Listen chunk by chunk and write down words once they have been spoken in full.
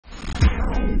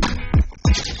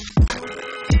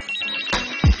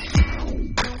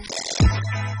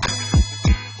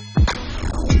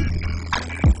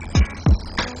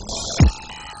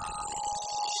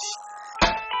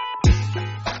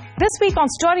week on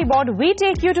Storyboard, we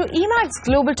take you to EEMAX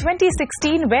Global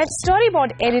 2016, where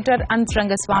Storyboard editor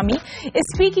Rangaswamy is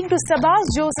speaking to SABBAS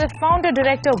JOSEPH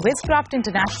Founder-Director, Wizcraft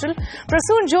International,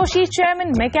 PRASOON JOSHI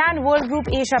Chairman, McCann Worldgroup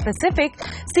Asia Pacific,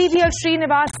 CVL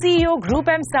SRINIVAS CEO,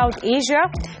 GroupM South Asia,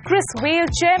 Weil,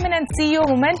 Chairman and CEO,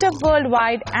 Momentum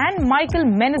Worldwide, and Michael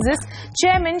Menezes,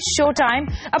 Chairman, Showtime,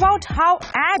 about how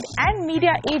ad and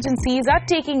media agencies are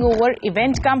taking over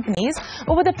event companies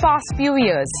over the past few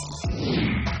years.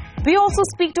 We also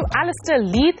speak to Alistair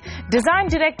Leith, Design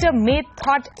Director May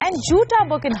Thutt, and Jutta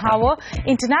Birkenhauer,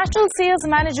 International Sales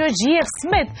Manager GF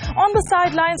Smith, on the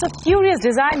sidelines of Curious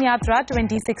Design Yatra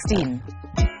 2016.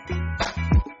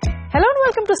 Hello and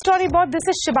welcome to Storyboard. This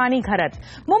is Shibani Gharat.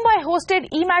 Mumbai hosted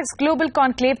EEMAX Global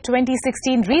Conclave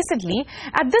 2016 recently.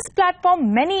 At this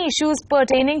platform, many issues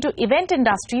pertaining to event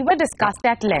industry were discussed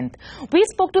at length. We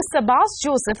spoke to SABBAS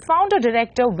JOSEPH,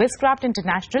 Founder-Director, Wizcraft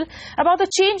International, about the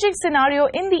changing scenario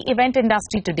in the event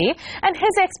industry today and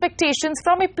his expectations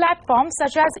from a platform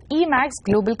such as EEMAX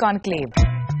Global Conclave.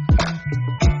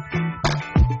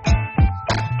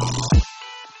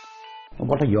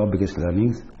 What are your biggest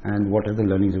learnings, and what are the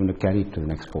learnings you're going to carry to the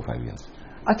next 4 or 5 years?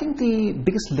 I think the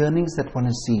biggest learnings that one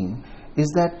has seen is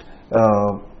that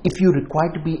if you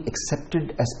require to be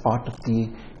accepted as part of the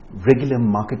regular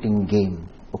marketing game,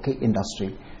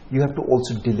 industry, you have to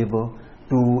also deliver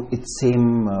to its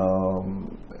same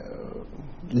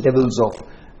levels of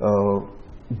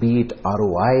be it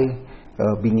ROI,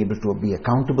 being able to be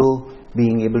accountable,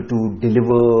 being able to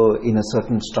deliver in a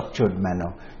certain structured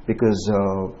manner. Because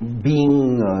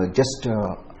being just,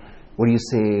 a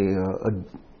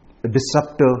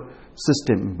disruptor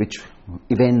system, which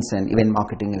events and event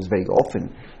marketing is very often,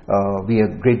 we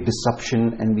have great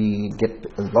disruption and we get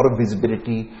a lot of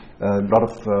visibility, a lot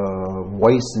of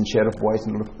voice and share of voice,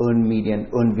 and a lot of earned media and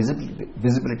earned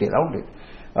visibility around it.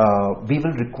 We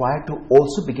will require to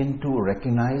also begin to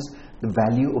recognize the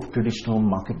value of traditional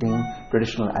marketing,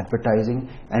 traditional advertising,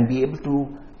 and be able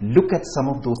to look at some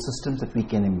of those systems that we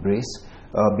can embrace,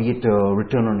 be it a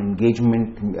return on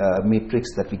engagement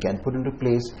matrix that we can put into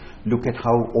place, look at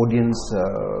how audience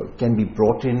can be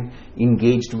brought in,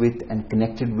 engaged with and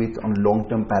connected with on a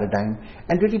long-term paradigm,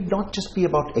 and really not just be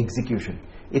about execution.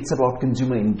 It's about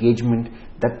consumer engagement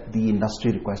that the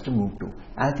industry requires to move to.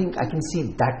 And I think I can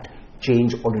see that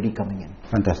change already coming in.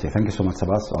 Fantastic. Thank you so much,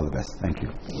 SABBAS. All the best. Thank you.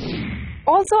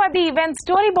 Also at the event,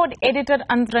 Storyboard editor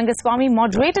Rangaswamy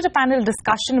moderated a panel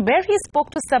discussion where he spoke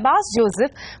to SABBAS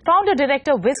JOSEPH,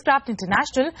 Founder-Director, Wizcraft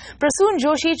International, PRASOON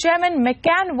JOSHI Chairman,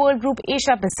 McCann Worldgroup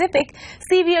Asia Pacific,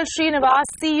 CVL SRINIVAS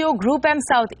CEO, GroupM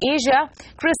South Asia,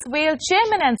 Weil,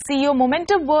 Chairman and CEO,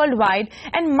 Momentum Worldwide,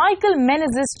 and Michael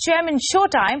Menezes, Chairman,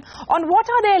 Showtime, on what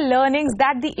are their learnings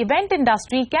that the event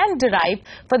industry can derive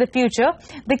for the future.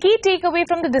 The key takeaway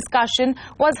from the discussion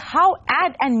was how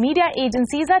ad and media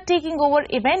agencies are taking over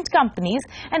event companies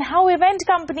and how event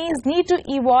companies need to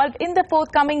evolve in the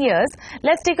forthcoming years.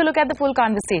 Let's take a look at the full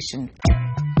conversation.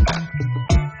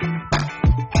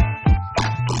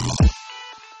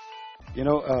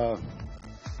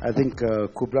 I think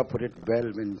Kubra put it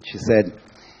well when she said,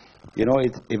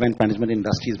 event management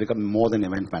industry has become more than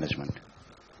event management.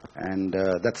 And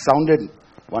that sounded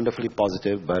wonderfully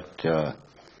positive, but I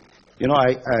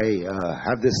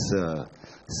have this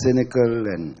cynical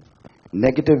and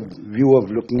negative view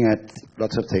of looking at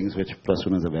lots of things which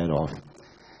PRASOON is aware of.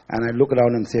 And I look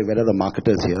around and say, where are the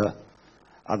marketers here?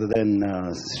 Other than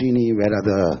Srini, where are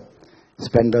the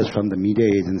spenders from the media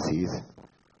agencies?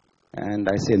 And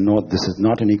I say, no, this is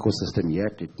not an ecosystem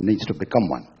yet. It needs to become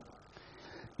one.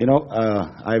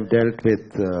 I've dealt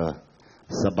with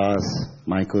SABBAS,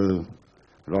 Michael,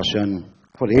 Roshan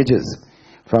for ages.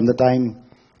 From the time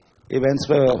events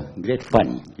were great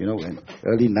fun, in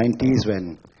early 90s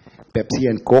when Pepsi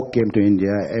and Coke came to India,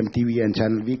 MTV and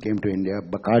Channel V came to India,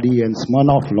 Bacardi and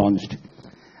Smirnoff launched.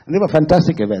 And they were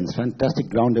fantastic events, fantastic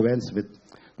ground events with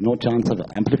no chance of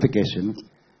amplification.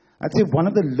 I'd say one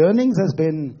of the learnings has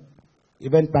been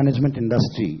event management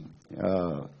industry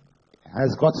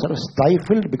has got sort of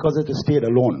stifled because it has stayed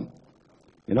alone.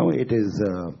 It is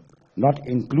not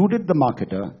included the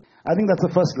marketer. I think that's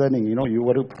the first learning, you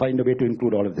got to find a way to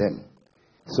include all of them.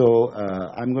 So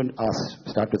I'm going to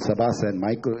start with SABBAS and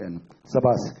Michael. And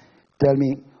SABBAS, tell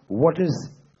me, what is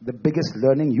the biggest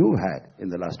learning you've had in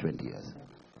the last 20 years?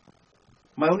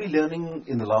 My only learning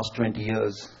in the last 20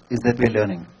 years is that we're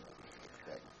learning.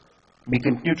 We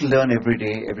continue to learn every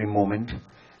day, every moment.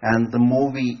 And the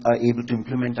more we are able to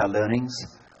implement our learnings,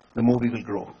 the more we will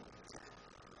grow.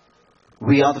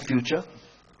 We are the future,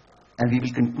 and we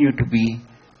will continue to be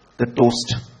the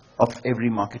toast of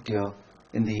every marketeer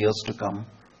in the years to come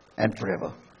and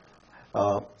forever.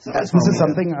 So that's this is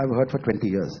something I've heard for 20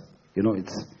 years. You know,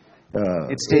 it's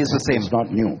it stays the same. It's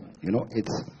not new. You know,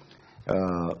 it's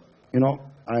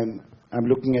I'm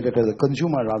looking at it as a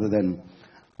consumer rather than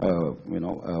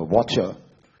a watcher.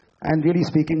 And really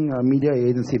speaking, media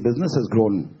agency business has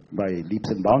grown by leaps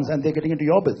and bounds, and they're getting into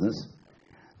your business.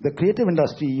 The creative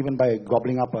industry, even by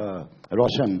gobbling up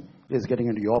Roshan, is getting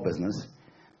into your business.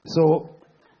 So,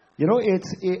 you know,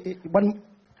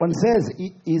 one says,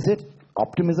 is it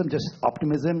optimism, just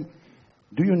optimism?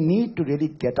 Do you need to really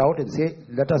get out and say,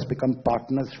 let us become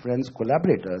partners, friends,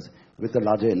 collaborators with the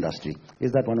larger industry?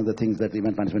 Is that one of the things that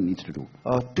event management needs to do?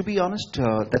 To be honest,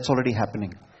 that's already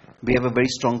happening. We have a very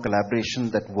strong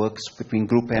collaboration that works between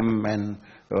GroupM and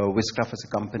Wizcraft as a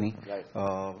company,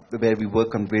 where we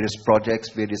work on various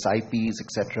projects, various IPs,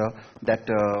 etc., that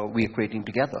we are creating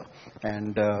together.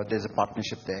 And there's a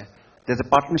partnership there. There's a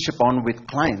partnership on with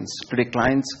clients. Today,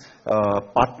 clients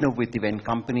partner with event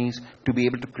companies to be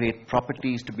able to create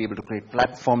properties, to be able to create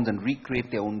platforms and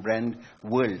recreate their own brand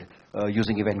world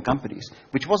using event companies,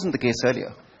 which wasn't the case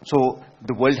earlier. So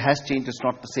the world has changed. It's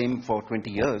not the same for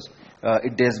 20 years.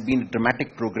 There's been a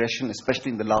dramatic progression,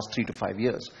 especially in the last 3 to 5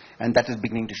 years, and that is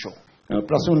beginning to show.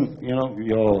 Prasoon, you know,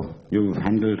 you've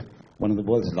handled one of the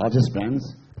world's largest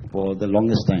brands for the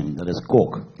longest time, that is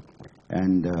Coke.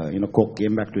 And, you know, Coke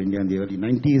came back to India in the early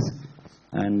 90s,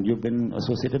 and you've been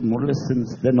associated more or less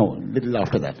since then, no, little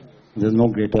after that. There's no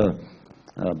greater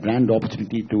brand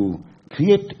opportunity to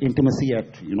create intimacy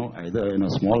at, you know, either in a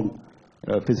small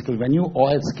physical venue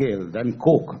or at scale than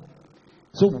Coke.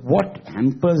 So what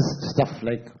hampers stuff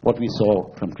like what we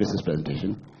saw from Chris's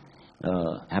presentation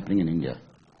happening in India?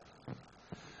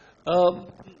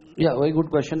 Yeah, very good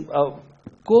question.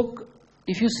 Coke,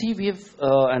 if you see, we have,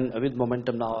 and with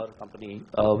Momentum now, our company,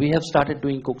 we have started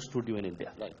doing Coke Studio in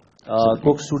India. Right.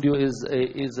 Coke Studio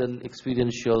is an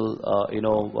experiential,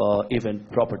 event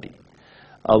property,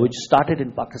 which started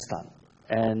in Pakistan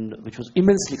and which was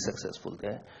immensely successful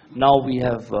there. Now we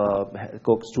have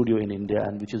Coke Studio in India,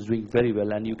 and which is doing very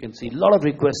well. And you can see a lot of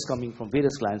requests coming from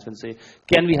various clients and say,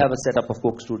 can we have a setup of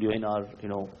Coke Studio in our,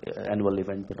 annual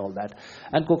event and all that?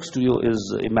 And Coke Studio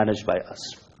is managed by us.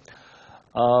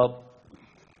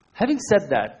 Having said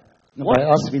that, by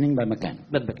us meaning by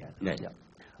McCann. By McCann, right?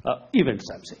 Yeah. Events,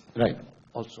 I'm saying. Right.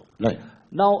 Also. Right.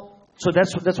 Now, so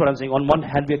that's what I'm saying. On one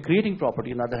hand, we are creating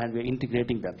property. On the other hand, we are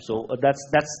integrating them. So that's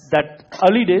that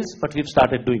early days, but we've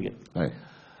started doing it. Right.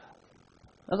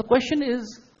 Now the question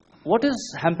is, what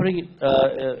is hampering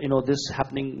this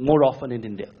happening more often in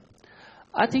India?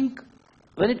 I think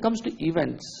when it comes to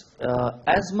events,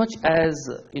 as much as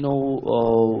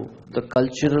the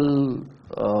cultural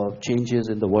changes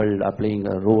in the world are playing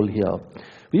a role here,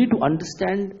 we need to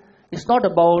understand it's not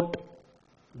about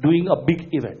doing a big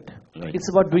event. Right. It's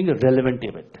about doing a relevant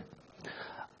event.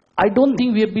 I don't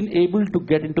think we have been able to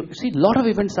get into, see, a lot of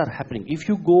events are happening. If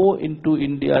you go into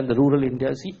India and the rural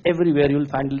India, see, everywhere you'll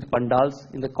find pandals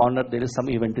in the corner, there is some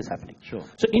event is happening. Sure.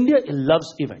 So India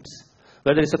loves events.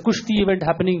 Whether it's a Kushti event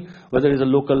happening, whether it's a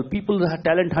local people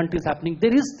talent hunt is happening,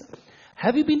 there is,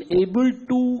 have you been able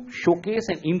to showcase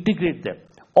and integrate them?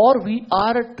 Or we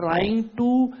are trying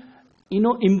to,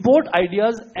 import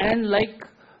ideas and like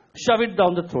shove it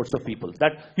down the throats of people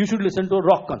that you should listen to a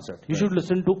rock concert. You should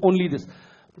listen to only this.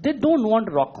 They don't want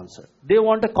a rock concert. They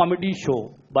want a comedy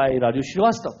show by Raju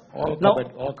Srivastava.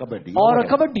 Or a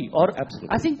kabaddi. Absolutely.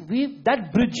 I think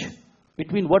that bridge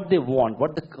between what they want,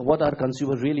 what our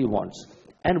consumer really wants,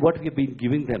 and what we've been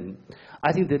giving them,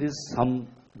 I think there is some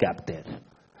gap there.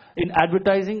 In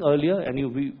advertising earlier, and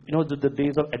the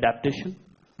days of adaptation,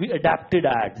 we adapted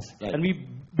ads, and we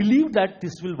believed that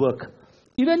this will work.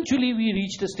 Eventually, we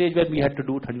reached a stage where we had to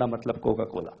do Thanda Matlab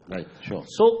Coca-Cola. Right, sure.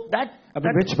 So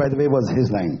which, by the way, was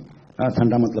his line.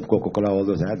 Thanda Matlab Coca-Cola, all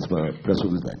those ads were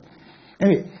Prasoon's line.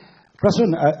 Anyway,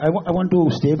 Prasoon, I want to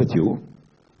stay with you.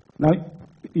 Now,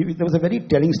 there was a very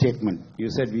telling statement. You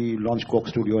said we launched Coke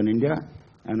Studio in India,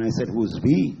 and I said, who's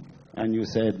we? And you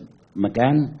said,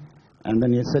 McCann, and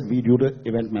then you said, we do the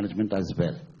event management as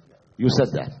well. You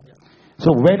said that.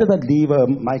 So where does that leave a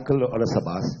Michael or a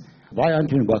Sabbas? Why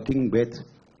aren't you working with,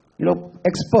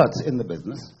 experts in the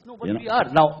business? No, but we are.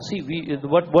 Now, see,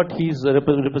 what he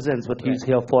represents, what he's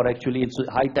here for actually, it's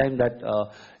high time that,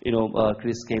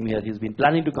 Chris came here. He's been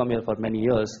planning to come here for many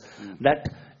years. That,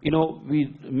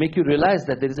 we make you realize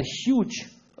that there is a huge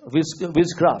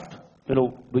Wizcraft,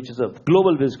 which is a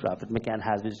global Wizcraft that McCann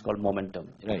has, which is called Momentum,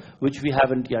 right, which we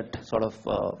haven't yet sort of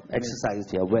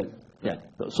exercised here well. Yeah.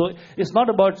 So it's not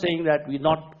about saying that we're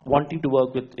not wanting to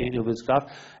work with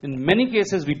Wizcraft. In many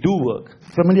cases, we do work.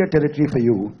 Familiar territory for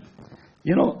you.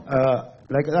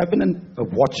 Like I've been a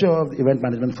watcher of event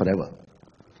management forever.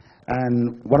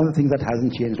 And one of the things that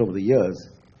hasn't changed over the years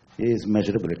is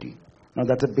measurability. Now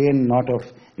that's a bane not of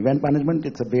event management,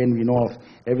 it's a bane we know of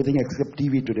everything except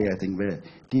TV today, I think, where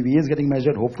TV is getting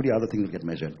measured, hopefully other things will get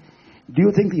measured. Do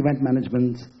you think the event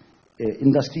management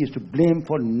industry is to blame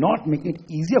for not making it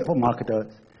easier for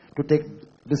marketers to take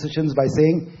decisions by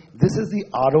saying, this is the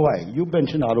ROI? You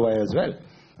mentioned ROI as well.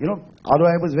 You know,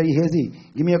 ROI was very hazy.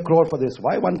 Give me 1 crore for this.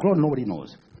 Why 1 crore? Nobody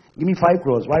knows. Give me 5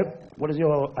 crores. Why? What is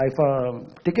your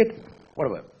IFA ticket?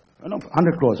 Whatever. You know,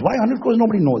 100 crores. Why 100 crores?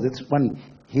 Nobody knows. It's one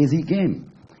hazy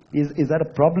game. Is that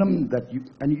a problem that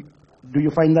do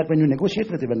you find that when you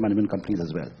negotiate with event management companies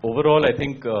as well? Overall, I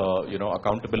think,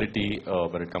 accountability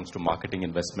when it comes to marketing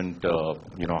investment,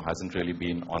 hasn't really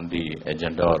been on the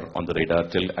agenda or on the radar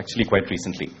till actually quite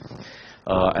recently.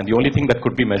 And the only thing that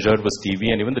could be measured was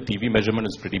TV, and even the TV measurement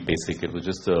is pretty basic. It was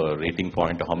just a rating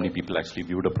point of how many people actually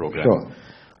viewed a program.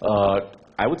 Sure.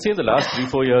 I would say in the last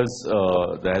 3-4 years,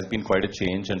 there has been quite a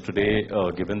change, and today,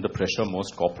 given the pressure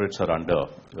most corporates are under,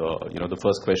 the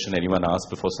first question anyone asks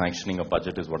before sanctioning a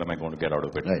budget is, what am I going to get out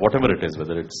of it? Right. Whatever it is,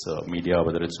 whether it's media,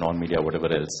 whether it's non-media, whatever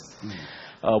else.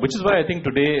 Which is why I think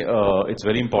today it's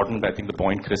very important. I think the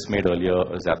point Chris made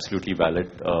earlier is absolutely valid.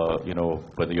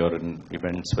 Whether you're in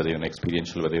events, whether you're in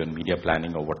experiential, whether you're in media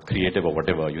planning or what creative or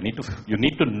whatever, you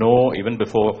need to know even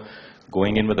before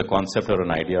going in with a concept or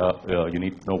an idea, you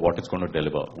need to know what it's going to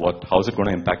deliver. How is it going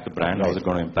to impact the brand? Right. How is it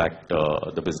going to impact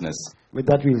the business? With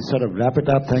that, we'll sort of wrap it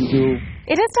up. Thank you.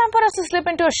 It is time for us to slip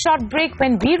into a short break.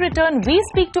 When we return, we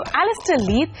speak to Alistair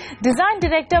Leith, Design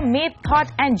Director, Made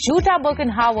Thought, and Jutta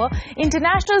Birkenhauer,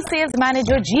 International Sales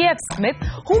Manager, GF Smith,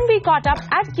 whom we caught up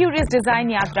at Curious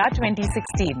Design Yatra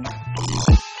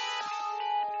 2016.